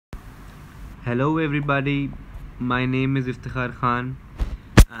Hello everybody, my name is Iftekhar Khan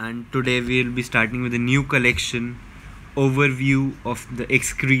and today we'll be starting with a new collection overview of the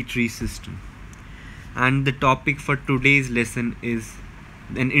excretory system. And the topic for today's lesson is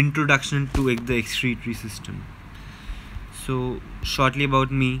an introduction to the excretory system. So shortly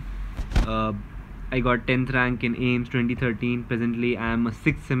about me, I got 10th rank in AIMS 2013. Presently I am a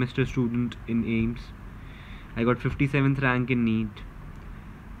 6th semester student in AIMS. I got 57th rank in NEET.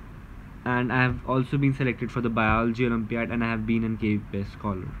 And I have also been selected for the biology Olympiad and I have been an KVPS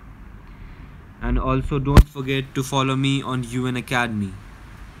scholar. And also don't forget to follow me on UN Academy.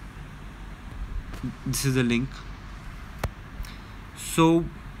 This is the link. So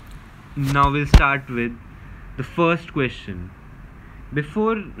now we'll start with the first question.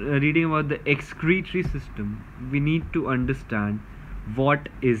 Before reading about the excretory system, we need to understand what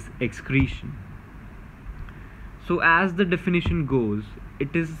is excretion. So as the definition goes,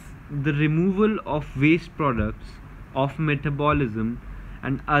 it is the removal of waste products of metabolism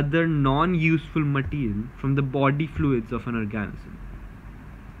and other non-useful material from the body fluids of an organism.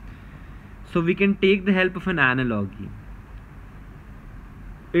 So we can take the help of an analogy.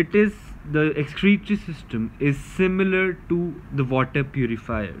 The excretory system is similar to the water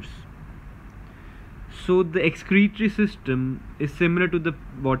purifiers. So the excretory system is similar to the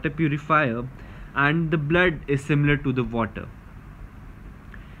water purifier and the blood is similar to the water.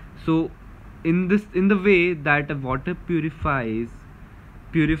 So in the way that a water purifies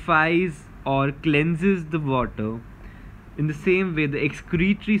or cleanses the water, in the same way the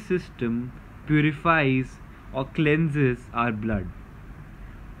excretory system purifies or cleanses our blood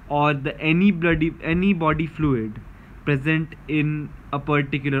or any body fluid present in a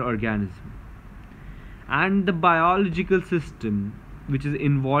particular organism. And the biological system which is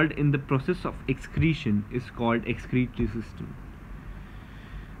involved in the process of excretion is called excretory system.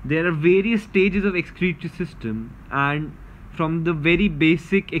 There are various stages of excretory system, and from the very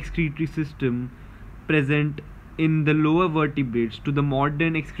basic excretory system present in the lower vertebrates to the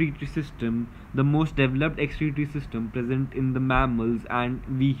modern excretory system, the most developed excretory system present in the mammals and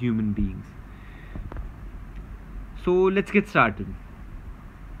we human beings. So let's get started.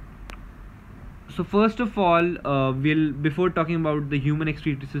 So first of all, before talking about the human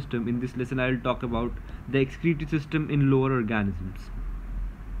excretory system in this lesson, I will talk about the excretory system in lower organisms.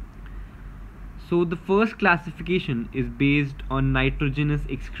 So the first classification is based on nitrogenous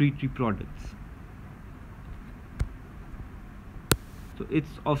excretory products. So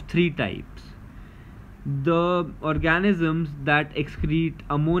it's of three types. The organisms that excrete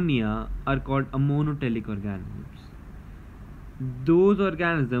ammonia are called ammonotelic organisms. Those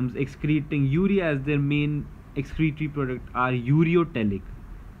organisms excreting urea as their main excretory product are ureotelic.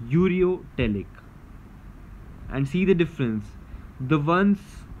 And see the difference. The ones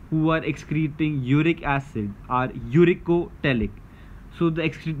who are excreting uric acid are uricotelic. So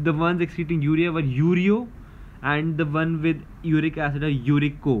the ones excreting urea were ureo, and the one with uric acid are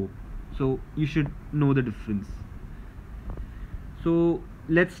urico. So you should know the difference. So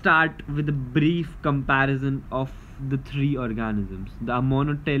let's start with a brief comparison of the three organisms: the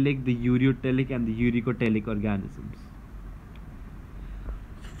ammonotelic, the ureotelic, and the uricotelic organisms.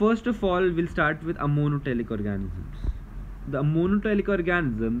 First of all, we'll start with ammonotelic organisms. The ammonotelic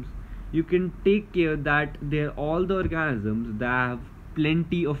organisms, you can take care that they're all the organisms that have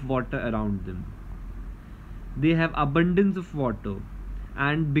plenty of water around them. They have abundance of water,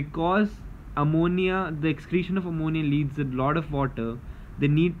 and because the excretion of ammonia needs a lot of water, they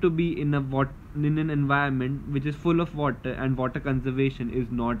need to be in an environment which is full of water, and water conservation is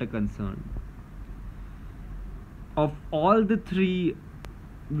not a concern. Of all the three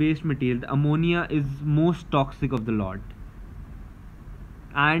waste material, the ammonia is most toxic of the lot.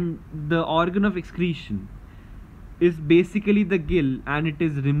 And the organ of excretion is basically the gill, and it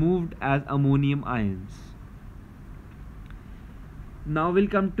is removed as ammonium ions. Now we'll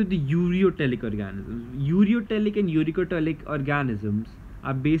come to the ureotelic organisms. Ureotelic and uricotelic organisms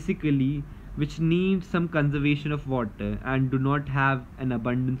are basically which need some conservation of water and do not have an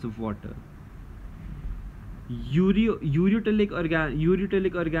abundance of water. Ureotelic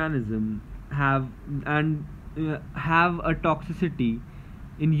organism have a toxicity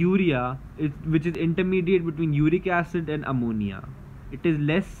in urea, which is intermediate between uric acid and ammonia. It is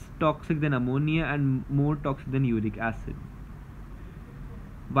less toxic than ammonia and more toxic than uric acid.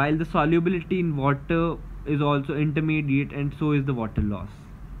 While the solubility in water is also intermediate, and so is the water loss.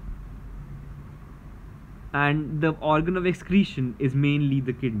 And the organ of excretion is mainly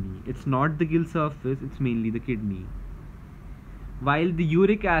the kidney. It's not the gill surface, it's mainly the kidney. while the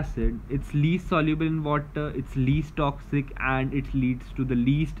uric acid, it's least soluble in water, it's least toxic, and it leads to the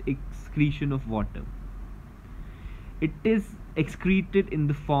least excretion of water. It is excreted in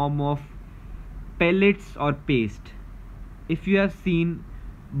the form of pellets or paste. If you have seen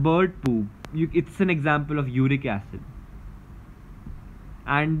bird poop, it's an example of uric acid.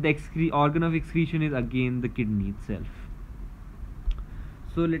 And the organ of excretion is again the kidney itself.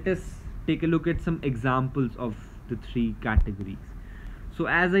 So let us take a look at some examples of the three categories. So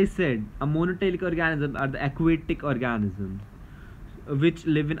as I said, ammonotelic organisms are the aquatic organisms which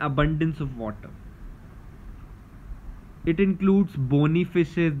live in abundance of water. It includes bony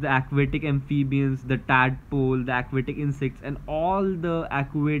fishes, the aquatic amphibians, the tadpole, the aquatic insects, and all the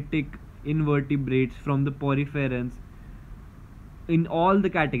aquatic invertebrates from the poriferans. In all the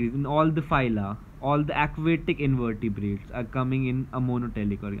categories, in all the phyla, all the aquatic invertebrates are coming in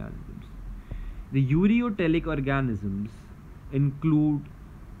ammonotelic organisms. The ureotelic organisms include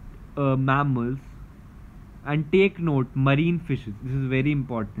mammals, and take note, marine fishes. This is very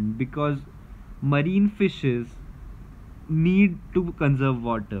important because marine fishes need to conserve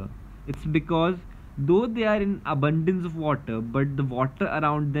water. It's because though they are in abundance of water, but the water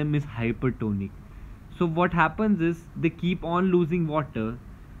around them is hypertonic. So what happens is they keep on losing water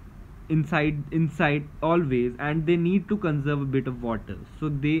inside always, and they need to conserve a bit of water. So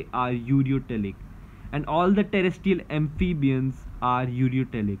they are ureotelic, and all the terrestrial amphibians are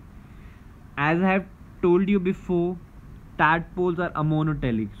ureotelic. As I have told you before, tadpoles are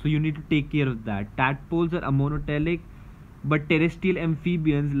ammonotelic, so you need to take care of that. Tadpoles are ammonotelic, but terrestrial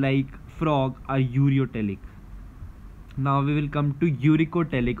amphibians like frog are ureotelic. Now we will come to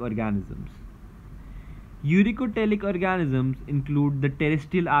uricotelic organisms. Uricotelic organisms include the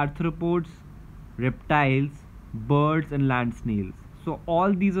terrestrial arthropods, reptiles, birds, and land snails. So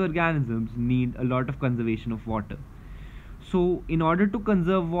all these organisms need a lot of conservation of water. So in order to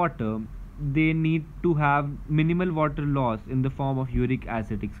conserve water, they need to have minimal water loss in the form of uric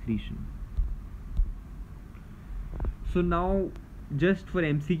acid excretion. So now, just for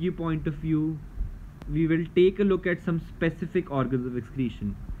MCQ point of view, we will take a look at some specific organs of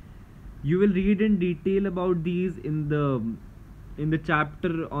excretion. You will read in detail about these in the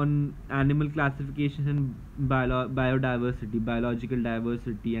chapter on animal classification and biodiversity, biological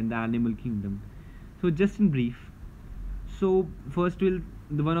diversity, and the animal kingdom. So just in brief, so first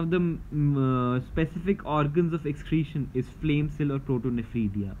one of the specific organs of excretion is flame cell or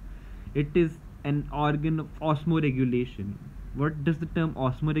protonephridia. It is an organ of osmoregulation. What does the term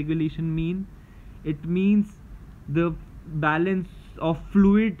osmoregulation mean? It means the balance of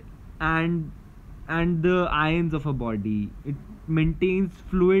fluid and the ions of a body. It maintains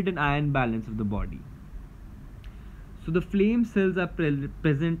fluid and ion balance of the body. So the flame cells are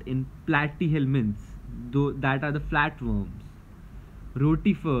present in platyhelminths, that are the flatworms,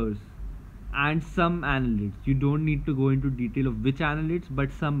 rotifers, and some annelids. You don't need to go into detail of which annelids,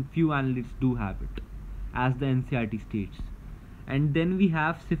 but some few annelids do have it, as the NCERT states. And then we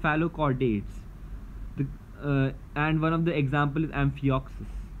have cephalochordates, and one of the example is Amphioxus.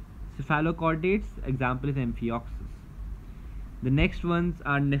 Cephalochordates, example is Amphioxus. The next ones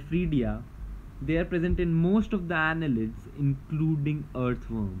are Nephridia. They are present in most of the annelids, including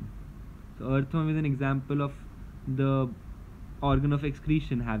earthworm. So earthworm is an example of the organ of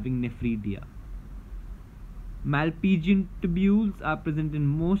excretion having Nephridia. Malpighian tubules are present in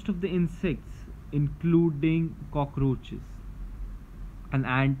most of the insects, including cockroaches. And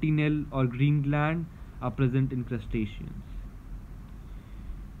antennal or green gland are present in crustaceans.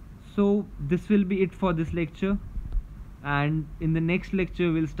 So this will be it for this lecture, and in the next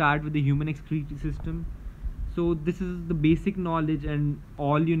lecture we'll start with the human excretory system. So this is the basic knowledge and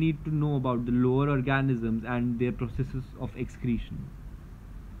all you need to know about the lower organisms and their processes of excretion.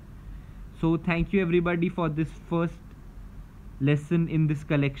 So thank you everybody for this first lesson in this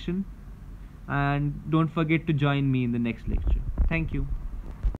collection, and don't forget to join me in the next lecture. Thank you.